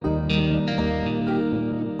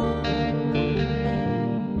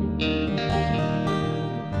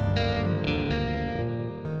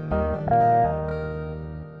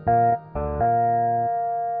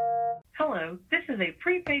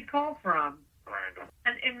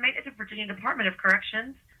inmate at the Virginia Department of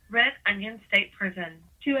Corrections, Red Onion State Prison.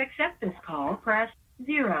 To accept this call, press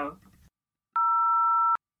 0.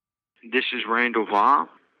 This is Randall Vaugh.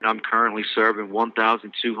 I'm currently serving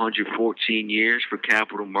 1,214 years for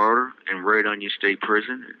capital murder in Red Onion State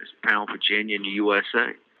Prison in Pound, Virginia, in the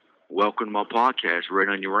USA. Welcome to my podcast, Red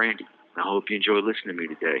Onion Randy. I hope you enjoy listening to me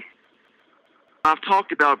today. I've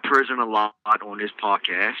talked about prison a lot on this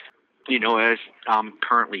podcast, as I'm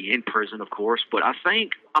currently in prison, of course, but I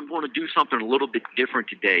think I'm going to do something a little bit different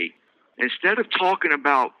today. Instead of talking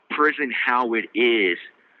about prison how it is,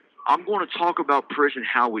 I'm going to talk about prison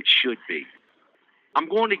how it should be. I'm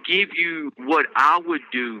going to give you what I would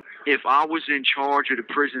do if I was in charge of the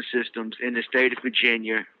prison systems in the state of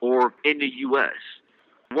Virginia or in the U.S.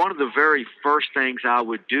 One of the very first things I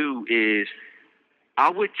would do is I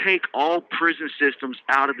would take all prison systems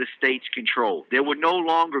out of the state's control. There would no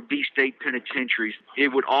longer be state penitentiaries.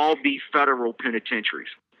 It would all be federal penitentiaries.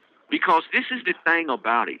 Because this is the thing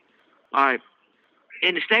about it. All right,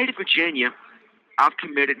 in the state of Virginia, I've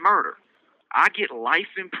committed murder. I get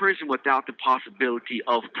life in prison without the possibility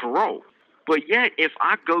of parole. But yet, if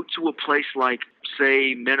I go to a place like,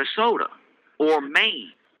 say, Minnesota or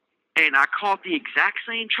Maine, and I caught the exact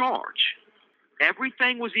same charge,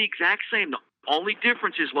 everything was the exact same. The only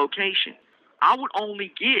difference is location. I would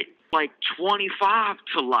only get like 25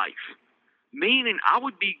 to life, meaning I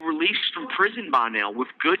would be released from prison by now. With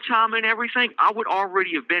good time and everything, I would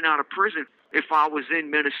already have been out of prison if I was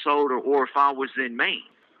in Minnesota or if I was in Maine.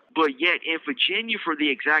 But yet in Virginia, for the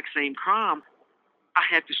exact same crime, I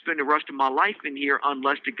have to spend the rest of my life in here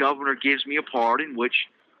unless the governor gives me a pardon, which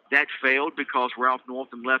that failed because Ralph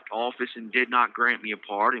Northam left office and did not grant me a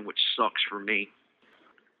pardon, which sucks for me.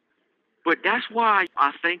 But that's why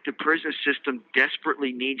I think the prison system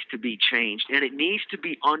desperately needs to be changed, and it needs to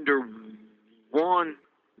be under one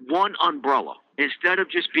umbrella. Instead of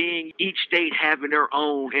just being each state having their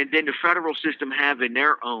own and then the federal system having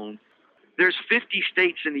their own. There's 50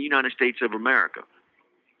 states in the United States of America.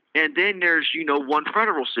 And then there's, one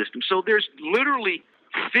federal system. So there's literally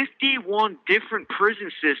 51 different prison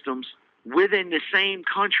systems within the same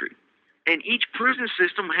country. And each prison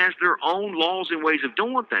system has their own laws and ways of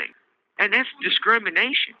doing things. And that's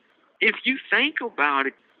discrimination. If you think about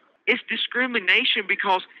it, it's discrimination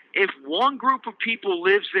because if one group of people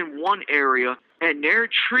lives in one area and they're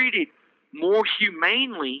treated more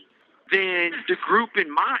humanely than the group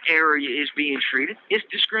in my area is being treated, it's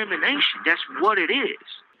discrimination. That's what it is.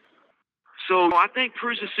 So I think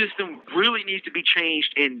prison system really needs to be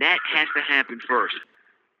changed, and that has to happen first.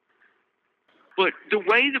 But the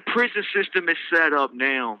way the prison system is set up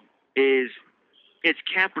now is it's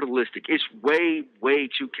capitalistic. It's way, way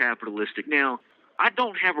too capitalistic. Now, I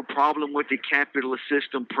don't have a problem with the capitalist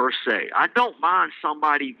system per se. I don't mind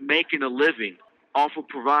somebody making a living off of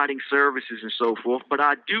providing services and so forth, but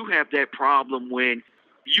I do have that problem when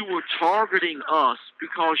you are targeting us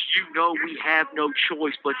because we have no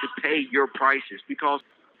choice but to pay your prices because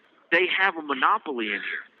they have a monopoly in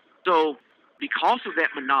here. So because of that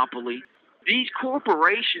monopoly, these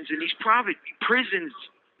corporations and these private prisons,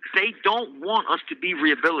 they don't want us to be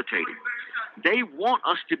rehabilitated. They want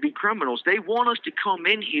us to be criminals. They want us to come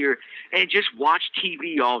in here and just watch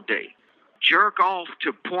TV all day, jerk off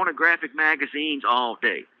to pornographic magazines all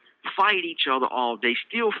day, fight each other all day,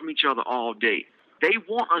 steal from each other all day. They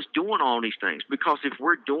want us doing all these things because if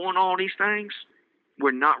we're doing all these things,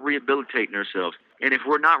 we're not rehabilitating ourselves. And if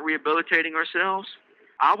we're not rehabilitating ourselves,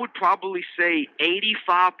 I would probably say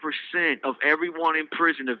 85% of everyone in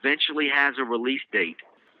prison eventually has a release date.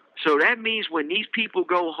 So that means when these people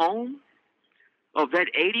go home, of that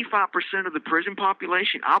 85% of the prison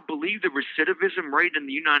population, I believe the recidivism rate in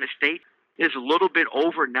the United States is a little bit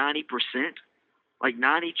over 90%, like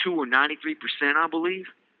 92 or 93%, I believe.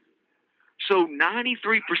 So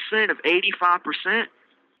 93% of 85%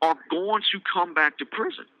 are going to come back to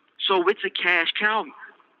prison. So it's a cash cow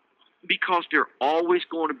because they're always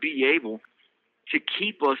going to be able to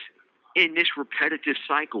keep us in this repetitive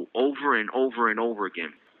cycle over and over and over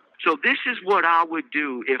again. So this is what I would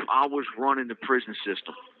do if I was running the prison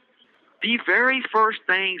system. The very first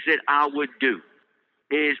things that I would do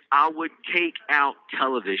is I would take out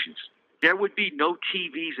televisions. There would be no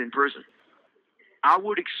TVs in prison. I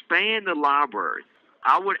would expand the library.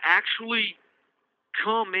 I would actually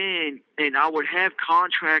come in and I would have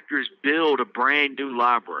contractors build a brand new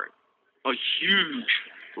library, a huge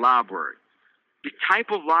library. The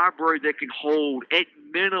type of library that can hold at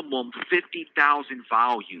minimum 50,000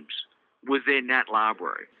 volumes within that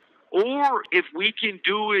library. Or if we can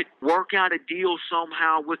do it, work out a deal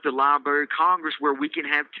somehow with the Library of Congress where we can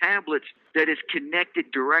have tablets that is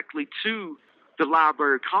connected directly to the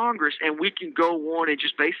Library of Congress, and we can go on and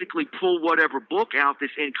just basically pull whatever book out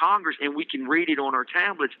that's in Congress, and we can read it on our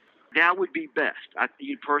tablets. That would be best.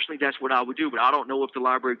 Personally, that's what I would do, but I don't know if the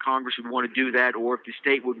Library of Congress would want to do that or if the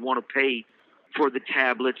state would want to pay for the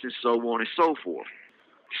tablets and so on and so forth.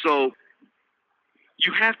 So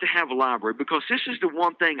you have to have a library, because this is the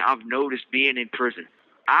one thing I've noticed being in prison.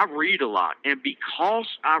 I read a lot, and because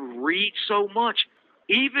I read so much,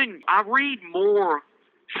 even I read more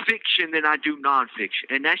fiction than I do nonfiction,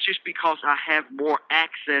 and that's just because I have more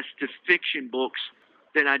access to fiction books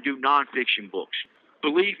than I do nonfiction books.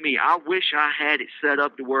 Believe me, I wish I had it set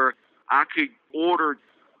up to where I could order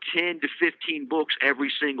 10 to 15 books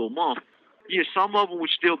every single month. Yeah, some of them would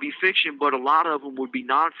still be fiction, but a lot of them would be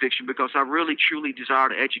nonfiction, because I really truly desire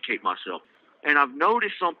to educate myself. And I've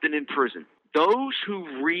noticed something in prison. Those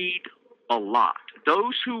who read a lot,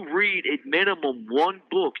 those who read at minimum one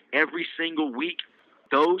book every single week,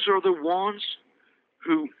 those are the ones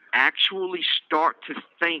who actually start to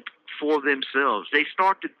think for themselves. They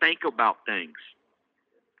start to think about things.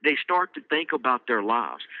 They start to think about their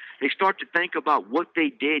lives. They start to think about what they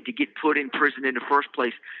did to get put in prison in the first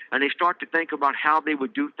place, and they start to think about how they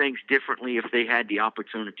would do things differently if they had the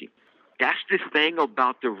opportunity. That's the thing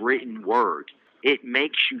about the written word. It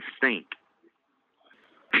makes you think.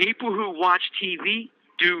 People who watch TV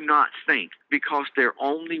do not think, because they're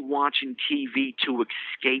only watching TV to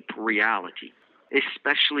escape reality,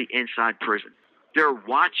 especially inside prison. They're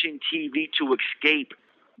watching TV to escape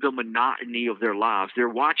the monotony of their lives. They're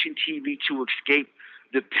watching TV to escape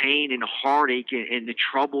the pain and the heartache and the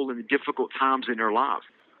trouble and the difficult times in their lives.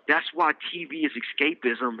 That's why TV is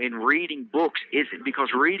escapism and reading books isn't, because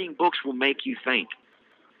reading books will make you think.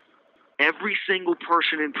 Every single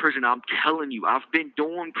person in prison, I'm telling you, I've been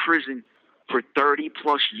doing prison for 30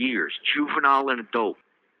 plus years, juvenile and adult.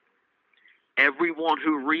 Everyone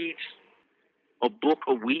who reads a book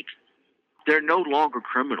a week, they're no longer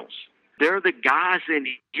criminals. They're the guys in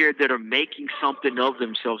here that are making something of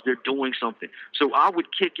themselves. They're doing something. So I would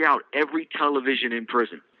kick out every television in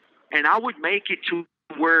prison. And I would make it to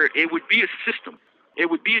where it would be a system. It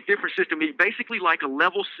would be a different system. It's basically like a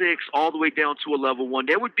level 6 all the way down to a level 1.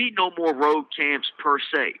 There would be no more road camps per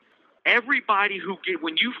se. Everybody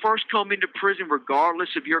when you first come into prison, regardless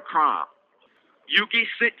of your crime, you get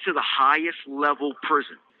sent to the highest level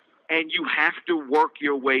prison. And you have to work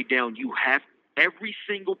your way down. Every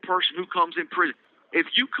single person who comes in prison, if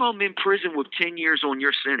you come in prison with 10 years on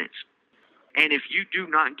your sentence, and if you do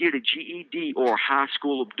not get a GED or a high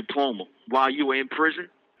school diploma while you are in prison,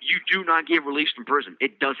 you do not get released from prison.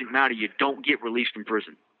 It doesn't matter. You don't get released from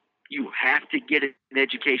prison. You have to get an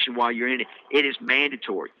education while you're in it. It is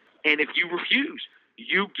mandatory. And if you refuse,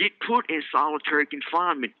 you get put in solitary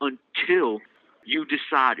confinement until you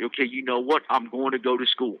decide, okay, you know what? I'm going to go to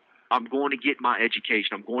school. I'm going to get my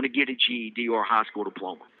education. I'm going to get a GED or a high school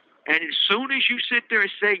diploma. And as soon as you sit there and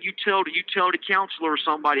say, you tell the counselor or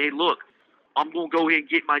somebody, hey, look, I'm going to go ahead and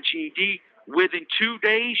get my GED, within 2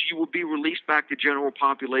 days, you will be released back to general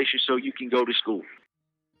population so you can go to school.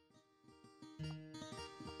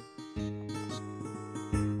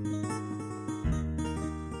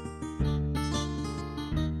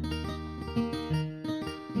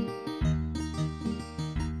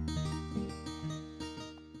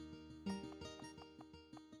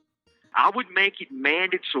 I would make it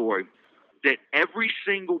mandatory that every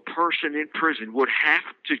single person in prison would have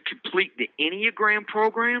to complete the Enneagram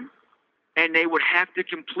program, and they would have to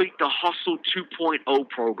complete the Hustle 2.0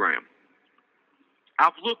 program.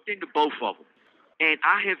 I've looked into both of them, and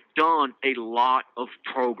I have done a lot of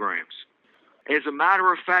programs. As a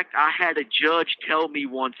matter of fact, I had a judge tell me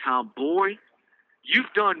one time, boy,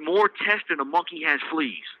 you've done more tests than a monkey has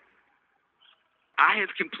fleas. I have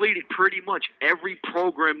completed pretty much every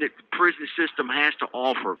program that the prison system has to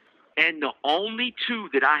offer. And the only two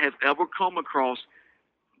that I have ever come across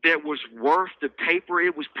that was worth the paper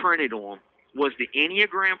it was printed on was the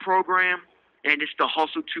Enneagram program, and it's the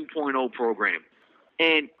Hustle 2.0 program.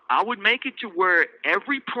 And I would make it to where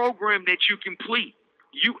every program that you complete,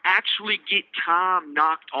 you actually get time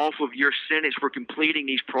knocked off of your sentence for completing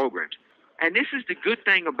these programs. And this is the good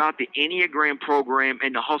thing about the Enneagram program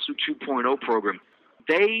and the Hustle 2.0 program.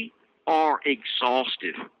 They are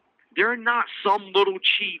exhaustive. They're not some little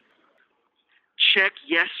cheap check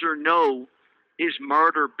yes or no is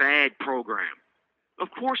murder bad program. Of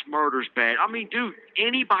course murder's bad. I mean, dude,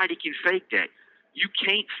 anybody can fake that. You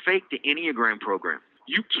can't fake the Enneagram program.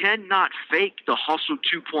 You cannot fake the Hustle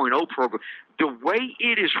 2.0 program. The way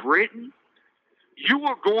it is written, you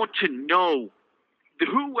are going to know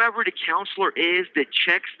whoever the counselor is that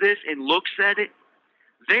checks this and looks at it,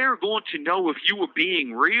 they're going to know if you were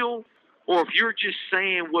being real or if you're just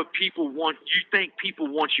saying what people want, you think people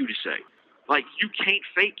want you to say. Like, you can't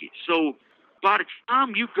fake it. So by the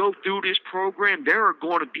time you go through this program, there are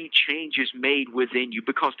going to be changes made within you,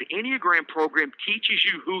 because the Enneagram program teaches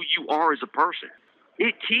you who you are as a person.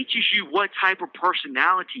 It teaches you what type of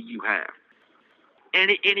personality you have. And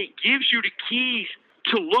it gives you the keys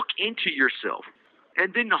to look into yourself.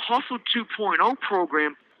 And then the Hustle 2.0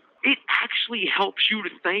 program, it actually helps you to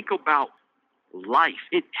think about life.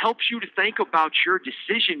 It helps you to think about your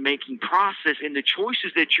decision-making process and the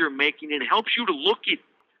choices that you're making, and it helps you to look at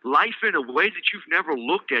life in a way that you've never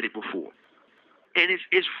looked at it before. And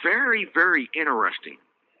it's very, very interesting.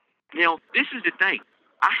 Now, this is the thing.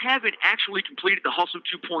 I haven't actually completed the Hustle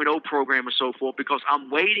 2.0 program and so forth, because I'm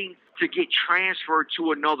waiting to get transferred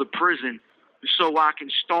to another prison so I can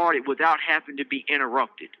start it without having to be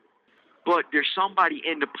interrupted. But there's somebody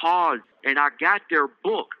in the pod, and I got their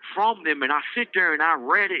book from them, and I sit there and I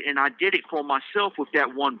read it, and I did it for myself with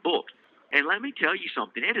that one book. And let me tell you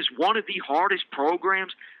something. It is one of the hardest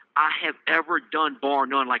programs I have ever done, bar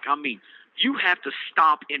none. Like, I mean, you have to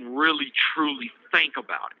stop and really, truly think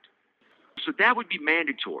about it. So that would be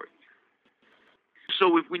mandatory.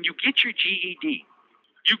 So when you get your GED,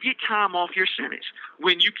 you get time off your sentence.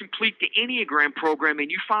 When you complete the Enneagram program and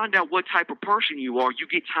you find out what type of person you are, you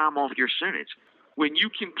get time off your sentence. When you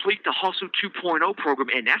complete the Hustle 2.0 program,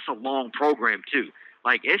 and that's a long program too.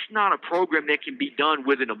 Like, it's not a program that can be done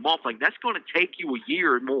within a month. Like, that's going to take you a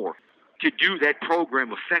year or more to do that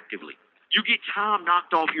program effectively. You get time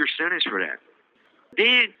knocked off your sentence for that.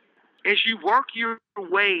 Then, as you work your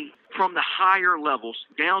way from the higher levels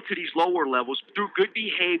down to these lower levels through good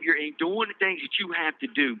behavior and doing the things that you have to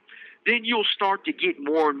do, then you'll start to get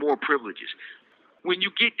more and more privileges. When you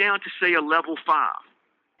get down to, say, a level 5,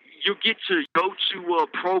 you'll get to go to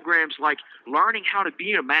programs like learning how to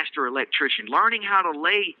be a master electrician, learning how to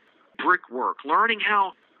lay brickwork, learning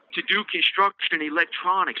how to do construction,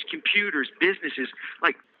 electronics, computers, businesses.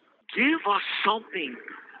 Like, give us something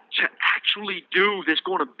to actually do that's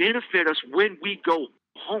going to benefit us when we go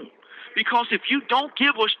home. Because if you don't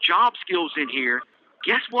give us job skills in here,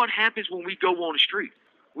 guess what happens when we go on the street?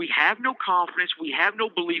 We have no confidence, we have no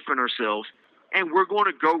belief in ourselves, and we're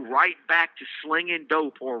going to go right back to slinging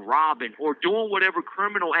dope or robbing or doing whatever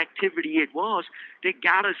criminal activity it was that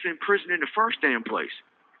got us in prison in the first damn place.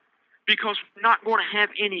 Because we're not going to have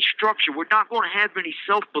any structure. We're not going to have any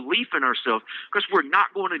self-belief in ourselves, because we're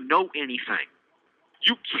not going to know anything.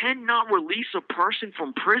 You cannot release a person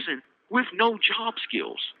from prison with no job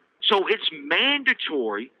skills. So it's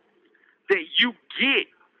mandatory that you get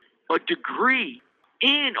a degree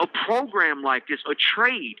in a program like this, a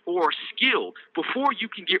trade or a skill, before you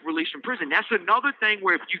can get released from prison. That's another thing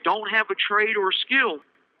where if you don't have a trade or a skill,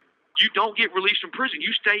 you don't get released from prison.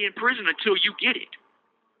 You stay in prison until you get it,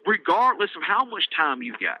 regardless of how much time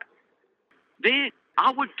you've got. Then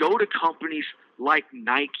I would go to companies like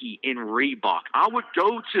Nike and Reebok. I would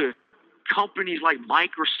go to companies like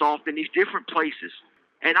Microsoft and these different places.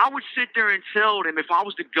 And I would sit there and tell them, if I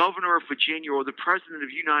was the governor of Virginia or the president of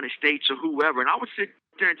the United States or whoever, and I would sit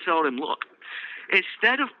there and tell them, look,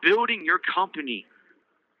 instead of building your company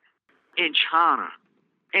in China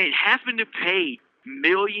and having to pay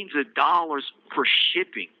millions of dollars for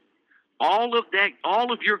shipping all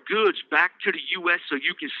of your goods back to the U.S. so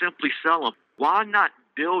you can simply sell them, why not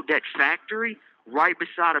build that factory right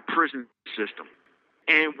beside a prison system?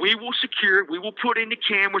 And we will secure it. We will put in the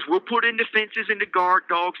cameras. We'll put in the fences and the guard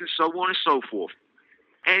dogs and so on and so forth.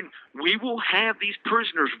 And we will have these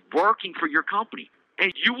prisoners working for your company.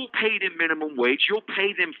 And you will pay them minimum wage. You'll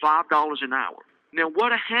pay them $5 an hour. Now,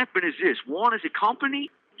 what will happen is this. One, as a company,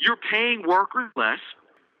 you're paying workers less.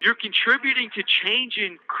 You're contributing to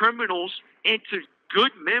changing criminals into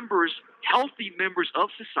good members, healthy members of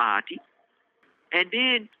society. And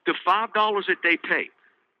then the $5 that they pay,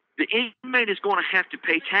 the inmate is going to have to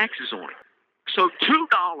pay taxes on it. So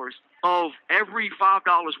 $2 of every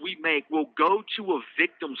 $5 we make will go to a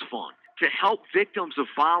victims fund to help victims of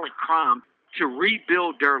violent crime to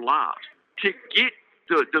rebuild their lives, to get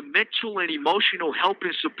the mental and emotional help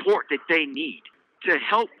and support that they need, to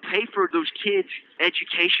help pay for those kids'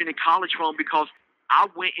 education and college fund, because I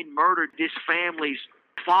went and murdered this family's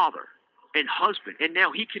father and husband, and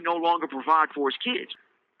now he can no longer provide for his kids.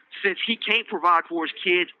 Since he can't provide for his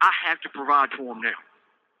kids, I have to provide for them now.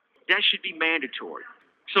 That should be mandatory.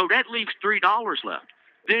 So that leaves $3 left.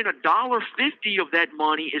 Then $1.50 of that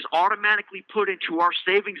money is automatically put into our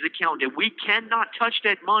savings account, and we cannot touch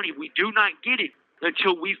that money. We do not get it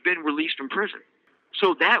until we've been released from prison.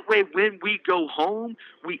 So that way, when we go home,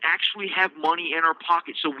 we actually have money in our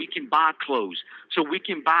pocket so we can buy clothes, so we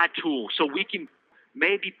can buy tools, so we can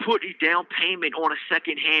maybe put a down payment on a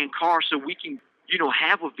secondhand car so we can,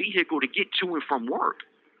 have a vehicle to get to and from work.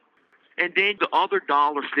 And then the other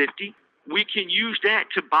 $1.50, we can use that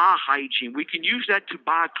to buy hygiene. We can use that to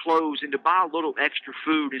buy clothes and to buy a little extra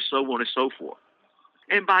food and so on and so forth.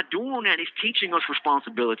 And by doing that, it's teaching us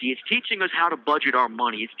responsibility. It's teaching us how to budget our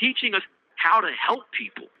money. It's teaching us how to help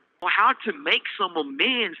people or how to make some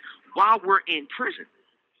amends while we're in prison.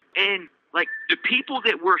 And like the people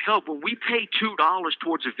that we're helping, when we pay $2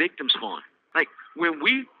 towards a victim's fund, like when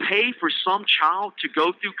we pay for some child to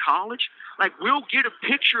go through college, like we'll get a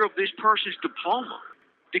picture of this person's diploma.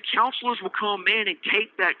 The counselors will come in and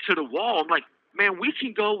tape that to the wall. I'm like, man, we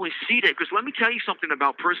can go and see that. Because let me tell you something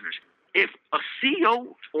about prisoners. If a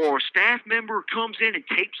CO or a staff member comes in and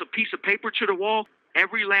tapes a piece of paper to the wall,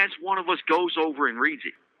 every last one of us goes over and reads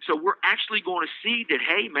it. So we're actually going to see that,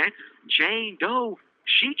 hey, man, Jane Doe,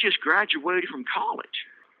 she just graduated from college.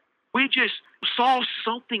 We just saw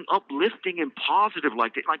something uplifting and positive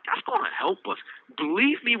like that. Like, that's going to help us.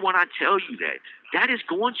 Believe me when I tell you that. That is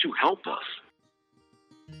going to help us.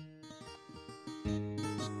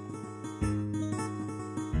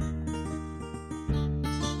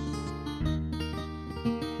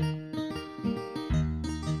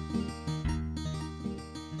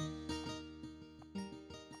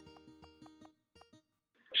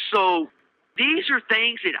 So these are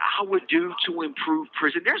things that I would do to improve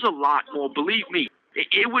prison. There's a lot more. Believe me,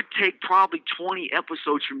 it would take probably 20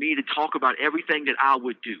 episodes for me to talk about everything that I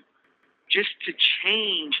would do just to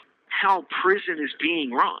change how prison is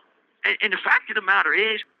being run. And the fact of the matter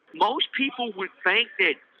is, most people would think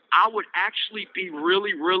that I would actually be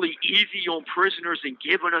really, really easy on prisoners and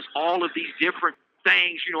giving us all of these different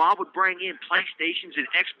things. I would bring in PlayStations and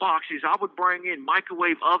Xboxes. I would bring in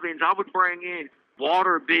microwave ovens. I would bring in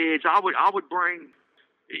water beds. I would bring,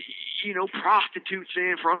 prostitutes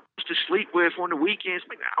in for us to sleep with on the weekends.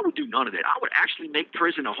 I would do none of that. I would actually make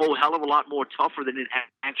prison a whole hell of a lot more tougher than it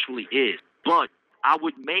actually is. But I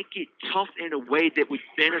would make it tough in a way that would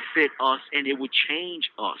benefit us and it would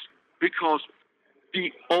change us. Because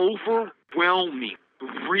the overwhelming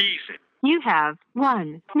reason You have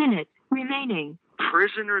 1 minute remaining.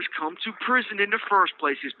 prisoners come to prison in the first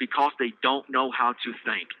place is because they don't know how to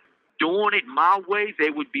think. Doing it my way, they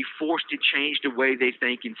would be forced to change the way they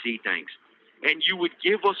think and see things. And you would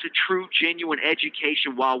give us a true, genuine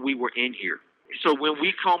education while we were in here. So when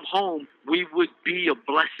we come home, we would be a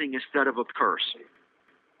blessing instead of a curse.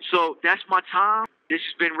 So that's my time. This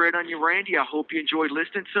has been Red Onion Randy. I hope you enjoyed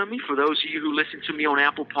listening to me. For those of you who listen to me on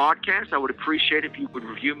Apple Podcasts, I would appreciate it if you would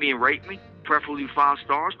review me and rate me, preferably 5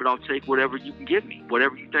 stars, but I'll take whatever you can give me,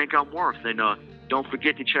 whatever you think I'm worth. And don't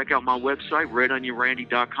forget to check out my website,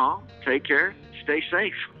 redonionrandy.com. Take care. Stay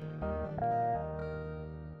safe.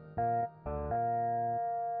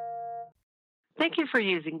 Thank you for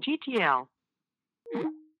using GTL.